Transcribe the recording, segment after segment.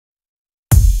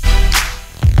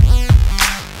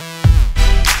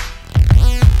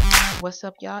What's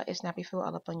up, y'all? It's NappyFu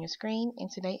all up on your screen, and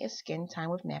today is skin time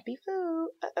with NappyFu.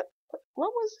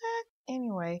 What was that?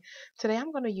 Anyway, today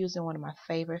I'm going to use one of my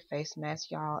favorite face masks,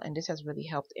 y'all, and this has really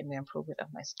helped in the improvement of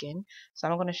my skin. So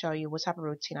I'm going to show you what type of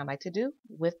routine I like to do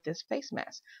with this face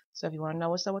mask. So if you want to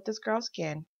know what's up with this girl's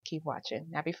skin, keep watching.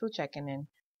 NappyFu checking in.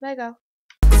 There you go.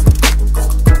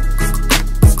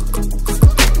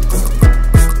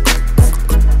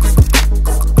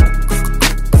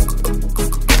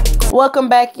 Welcome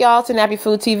back, y'all, to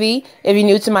NappyFu TV. If you're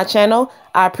new to my channel,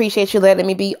 I appreciate you letting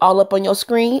me be all up on your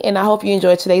screen, and I hope you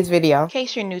enjoyed today's video. In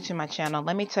case you're new to my channel,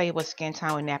 let me tell you what Skin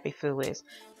Time with NappyFu is.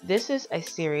 This is a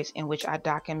series in which I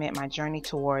document my journey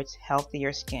towards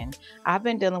healthier skin. I've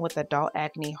been dealing with adult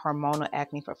acne, hormonal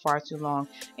acne for far too long,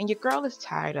 and your girl is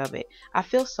tired of it. I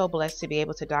feel so blessed to be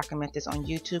able to document this on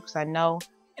YouTube because I know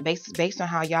based on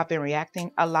how y'all been reacting,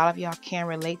 a lot of y'all can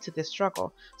relate to this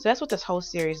struggle. So that's what this whole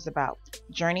series is about,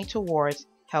 journey towards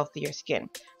healthier skin.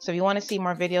 So if you want to see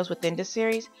more videos within this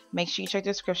series, make sure you check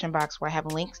the description box where I have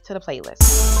links to the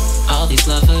playlist. All these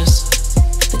lovers,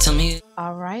 they tell me.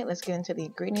 All right, let's get into the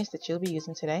ingredients that you'll be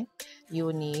using today. You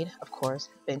will need, of course,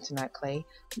 Bentonite clay,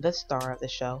 the star of the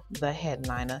show, the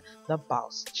headliner, the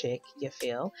boss chick, you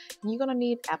feel. And you're going to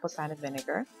need apple cider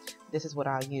vinegar. This is what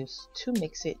I'll use to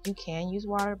mix it. You can use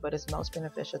water, but it's most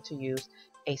beneficial to use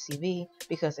ACV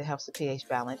because it helps the pH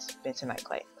balance Bentonite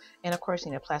clay. And of course,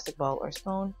 you need a plastic bowl or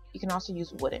spoon. You can also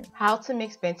use wooden. How to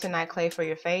mix Bentonite clay for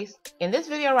your face. In this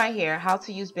video right here, how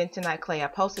to use Bentonite clay, I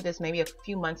posted this maybe a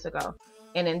few months ago.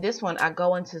 And in this one, I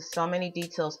go into so many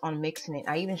details on mixing it.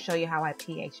 I even show you how I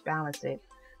pH balance it.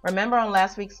 Remember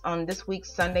on this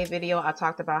week's Sunday video, I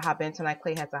talked about how Bentonite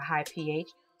clay has a high pH.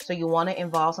 So you want to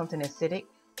involve something acidic.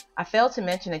 I failed to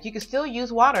mention that you can still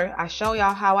use water. I show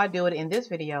y'all how I do it in this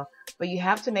video, but you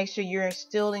have to make sure you're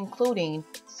still including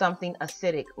something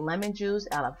acidic. Lemon juice,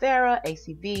 aloe vera,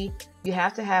 ACV. You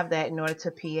have to have that in order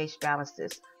to pH balance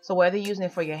this. So whether you're using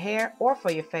it for your hair or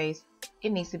for your face, it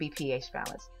needs to be pH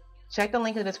balanced. Check the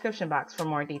link in the description box for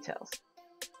more details.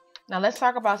 Now let's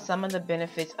talk about some of the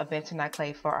benefits of Bentonite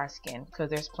clay for our skin, because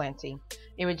there's plenty.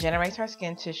 It regenerates our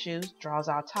skin tissues, draws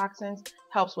out toxins,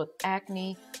 helps with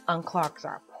acne, unclogs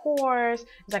our pores.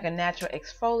 It's like a natural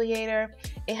exfoliator.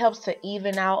 It helps to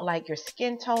even out like your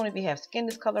skin tone. If you have skin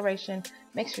discoloration,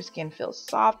 makes your skin feel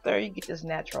softer. You get this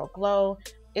natural glow.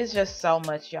 It's just so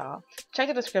much, y'all. Check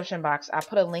the description box. I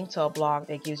put a link to a blog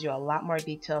that gives you a lot more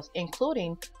details,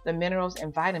 including the minerals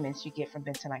and vitamins you get from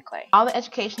Bentonite clay. All the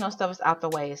educational stuff is out the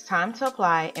way. It's time to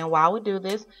apply. And while we do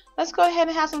this, let's go ahead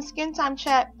and have some skin time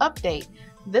chat update.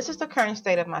 This is the current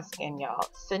state of my skin, y'all.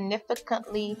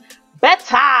 Significantly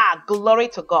better. Glory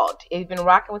to God. If you've been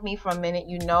rocking with me for a minute,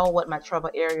 you know what my trouble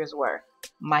areas were.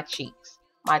 My cheeks.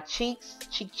 My cheeks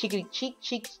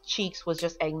was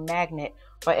just a magnet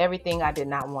for everything I did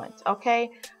not want.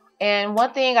 Okay. And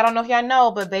one thing, I don't know if y'all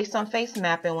know, but based on face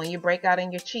mapping, when you break out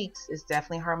in your cheeks, it's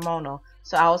definitely hormonal.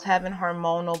 So I was having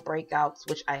hormonal breakouts,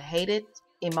 which I hated.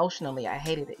 Emotionally, I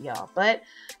hated it, y'all, but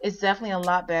it's definitely a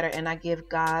lot better, and I give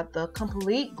God the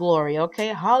complete glory. Okay,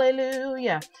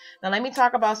 hallelujah. Now let me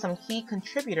talk about some key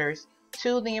contributors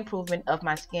to the improvement of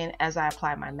my skin as I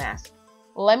apply my mask.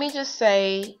 Let me just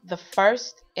say the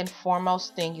first and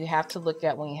foremost thing you have to look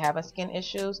at when you have skin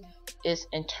issues is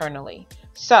internally.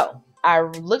 So I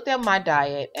looked at my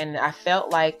diet, and I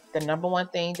felt like the number one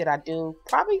thing that I do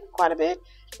probably quite a bit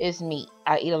is meat.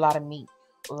 I eat a lot of meat.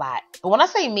 Lot. But when I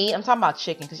say meat, I'm talking about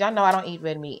chicken, because y'all know I don't eat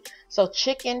red meat. So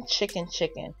chicken.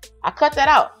 I cut that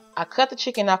out. I cut the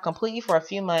chicken out completely for a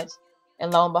few months,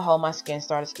 and lo and behold, my skin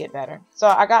started to get better. So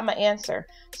I got my answer.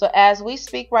 So as we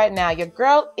speak right now, your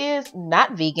girl is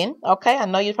not vegan. Okay, I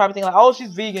know you're probably thinking like, oh,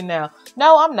 she's vegan now.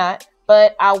 No, I'm not.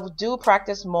 But I do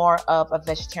practice more of a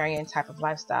vegetarian type of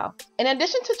lifestyle. In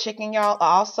addition to chicken, y'all,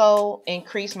 I also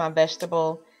increase my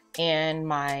vegetable and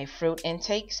my fruit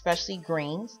intake, especially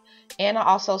greens. And I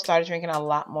also started drinking a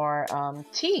lot more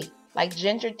tea, like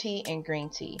ginger tea and green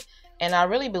tea. And I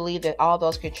really believe that all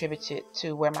those contributed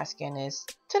to where my skin is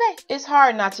today. It's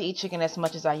hard not to eat chicken as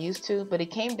much as I used to, but it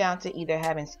came down to either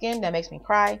having skin that makes me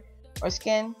cry or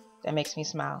skin that makes me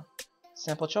smile.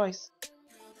 Simple choice.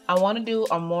 I want to do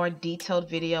a more detailed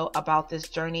video about this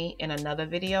journey in another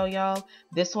video, y'all.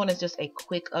 This one is just a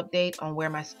quick update on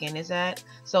where my skin is at.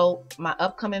 So my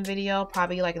upcoming video,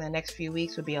 probably like in the next few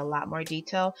weeks, will be a lot more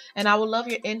detail. And I would love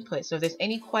your input. So if there's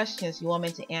any questions you want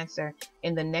me to answer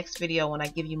in the next video when I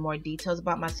give you more details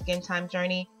about my skin time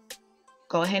journey,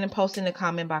 go ahead and post in the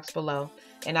comment box below.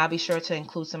 And I'll be sure to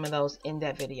include some of those in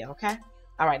that video, okay?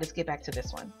 All right, let's get back to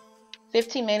this one.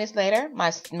 15 minutes later,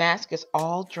 my mask is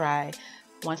all dry.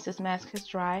 Once this mask is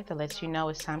dry, that lets you know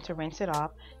it's time to rinse it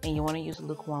off, and you want to use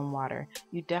lukewarm water.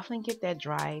 You definitely get that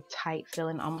dry, tight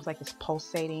feeling, almost like it's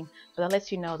pulsating, but that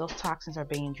lets you know those toxins are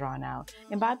being drawn out.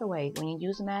 And by the way, when you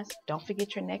use a mask, don't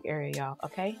forget your neck area, y'all,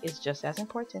 okay? It's just as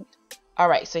important.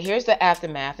 Alright, so here's the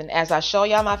aftermath, and as I show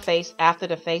y'all my face after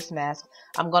the face mask,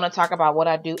 I'm going to talk about what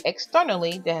I do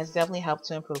externally that has definitely helped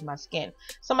to improve my skin.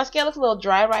 So my skin looks a little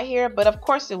dry right here, but of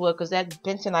course it will, because that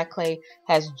bentonite clay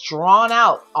has drawn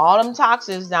out all them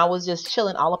toxins that was just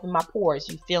chilling all up in my pores,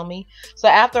 you feel me? So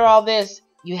after all this,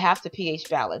 you have to pH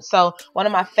balance. So one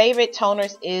of my favorite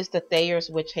toners is the Thayer's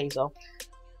Witch Hazel.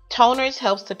 Toners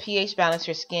helps to pH balance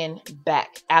your skin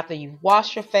back after you've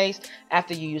washed your face,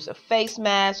 after you use a face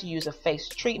mask, you use a face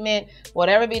treatment,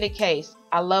 whatever be the case.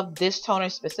 I love this toner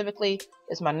specifically.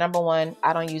 It's my #1.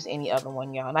 I don't use any other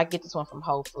one, y'all. And I get this one from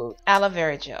Whole Foods. Aloe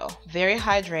vera gel. Very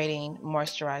hydrating,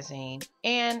 moisturizing,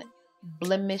 and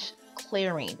blemish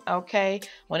clearing. Okay,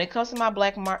 when it comes to my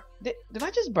black mark, did I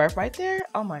just burp right there?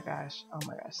 Oh my gosh,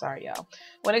 sorry y'all.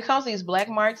 When it comes to these black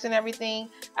marks and everything,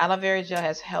 aloe vera gel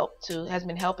has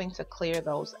been helping to clear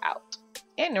those out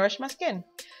and nourish my skin.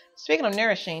 Speaking of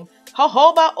nourishing,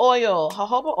 jojoba oil.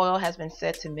 Jojoba oil has been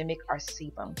said to mimic our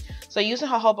sebum. So using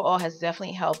jojoba oil has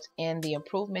definitely helped in the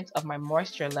improvement of my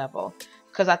moisture level.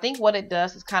 Because I think what it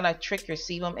does is kind of trick your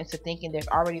sebum into thinking there's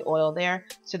already oil there,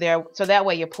 so that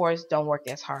way your pores don't work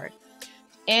as hard.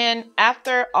 And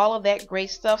after all of that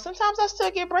great stuff, sometimes I still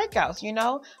get breakouts, you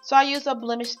know. So I use a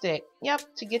blemish stick,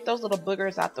 to get those little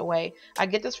boogers out the way. I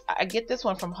get this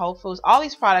one from Whole Foods. All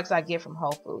these products I get from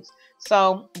Whole Foods.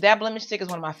 So that blemish stick is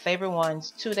one of my favorite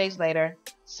ones. 2 days later,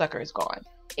 sucker is gone.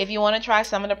 If you want to try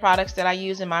some of the products that I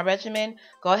use in my regimen,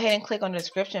 go ahead and click on the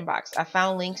description box. I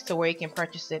found links to where you can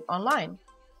purchase it online.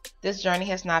 This journey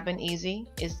has not been easy,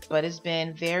 but it's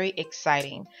been very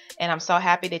exciting. And I'm so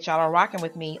happy that y'all are rocking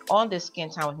with me on this Skin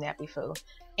Time with NappyFu.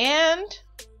 And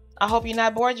I hope you're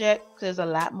not bored yet, because there's a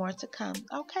lot more to come.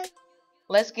 Okay.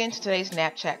 Let's get into today's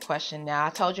Napchat question. Now, I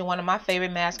told you one of my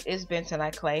favorite masks is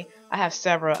bentonite clay. I have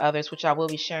several others, which I will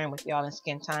be sharing with y'all in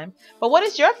Skin Time. But what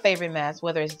is your favorite mask,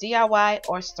 whether it's DIY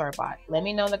or store-bought? Let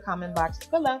me know in the comment box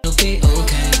below. Okay.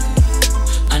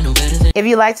 If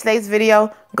you liked today's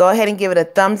video, go ahead and give it a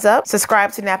thumbs up,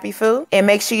 subscribe to NappyFu, and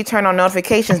make sure you turn on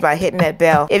notifications by hitting that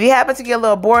bell. If you happen to get a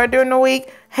little bored during the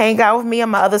week, hang out with me on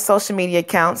my other social media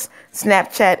accounts,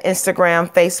 Snapchat,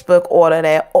 Instagram, Facebook, order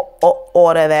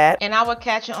that. And I will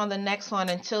catch you on the next one.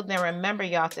 Until then, remember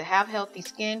y'all, to have healthy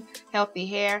skin, healthy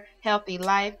hair, healthy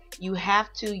life, you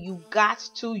have to, you got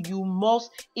to, you must,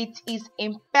 it is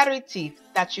imperative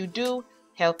that you do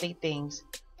healthy things.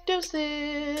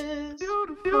 Deuces.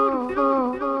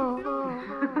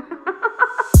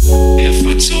 If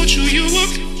I told you you were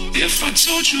beautiful, if I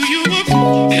told you you were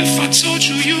beautiful, if I told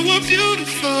you you were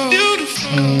beautiful,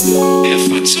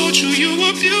 if I told you you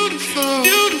were beautiful,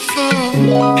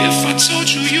 if I told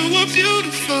you you were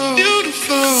beautiful.